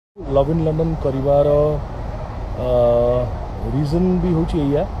love in London करिवार reason भी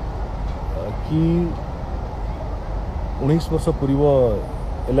हूँ या कि 19 वर्ष पूर्व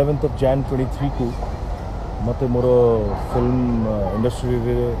 11th of Jan 23 को मत मोर फिल्म इंडस्ट्री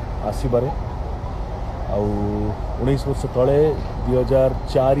रे आसबार आउ 19 वर्ष तले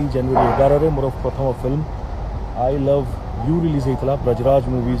 2004 जनवरी 11 मोर प्रथम film I love you release होता ब्रजराज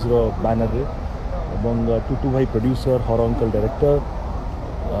मूवीज रो बैनर रे एवं टुटू भाई प्रोड्यूसर हर अंकल डायरेक्टर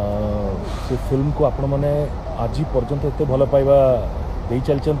से फिल्म को आपण मैंने आज पर्यंत एत भल पाइबा दे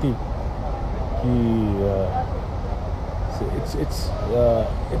चलती कि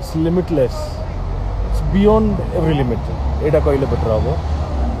it's limitless it's beyond every limit एटा कहले बेटर हम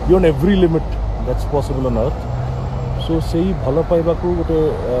beyond every limit that's possible on earth सो से ही भल पाइबा को गोटे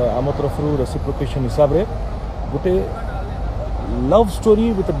आम तरफ रेसिप्रोकेशन हिसाब रे गोटे love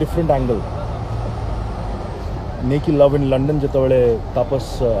story with a different angle नहीं कि लव इन लंडन जिते तापस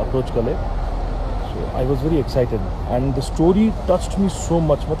अप्रोच कले सो I was very excited and the story touched me so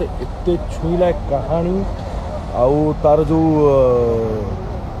much मत एत छुईला कहानी आउ तार जो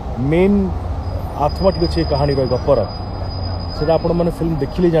मेन आत्मा टी अच्छे कहानी गपर से आपण मैंने फिल्म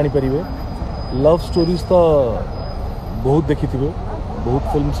देखिले जानीपर लव स्टोरीज तो बहुत देखी थे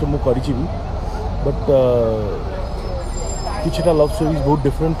बहुत फिल्म से मुझे बट किछटा लव स्टोरीज बहुत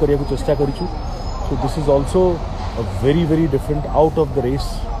डिफरेंट करने को चेष्टा करूँ so this is also a very different out of the race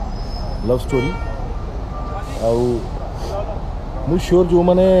love story आउ मु श्योर जो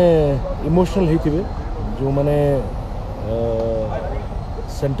माने इमोशनल होते जो माने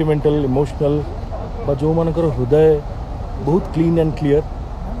सेंटिमेंटल इमोशनल बा जो मानकर हृदय बहुत clean and clear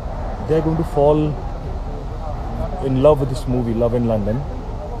they are going to fall in love with this movie love in London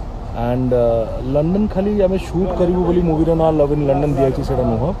and London खाली आम शूट करूँ बोली मूवी ना लव इन लंडन दिखाई से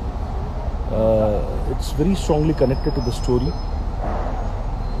नुह it's very strongly connected to the story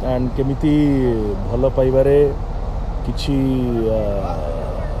and केमिति भल पाइबारे किछि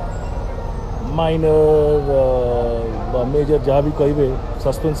माइनर मेजर जहाँ भी कहे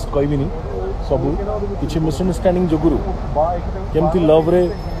सस्पेंस कहबिनी सब किछि मिसअंडरस्टैंडिंग जोगुरु केमिति लव रे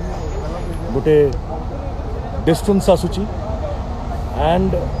गोटे डिस्टेंस आसुची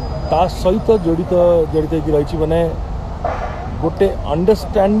एंड ता सहित जड़ित जड़ित रही माने गोटे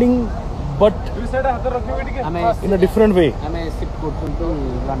understanding but in a different way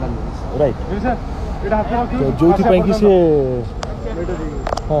right तो जो कि से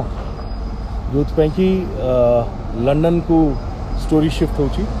हाँ जो कि लंडन को स्टोरी शिफ्ट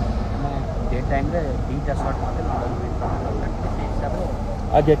होची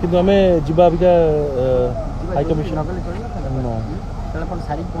आगे कि आम जीवा अबिका हाई कमिशन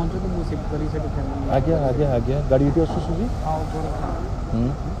आज्ञा आज्ञा आज्ञा गाड़ी ये आसुची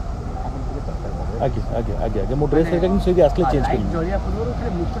आगे आगे आगे आगे मो ड्रेस रेटा से आसले चेंज कर जरिया पूर्व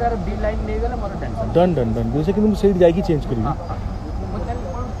खाली मुकुरार बी लाइन ले गेला more tension done done done दूसरे कि से जाई चेंज करी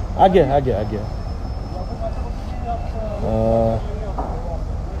आगे आगे आगे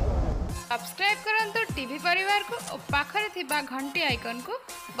सब्सक्राइब करंतु टीवी परिवार को पाखरे थिबा घंटी आइकन को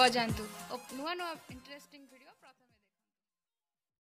बजांतु नुवा नुवा इंटरेस्टिंग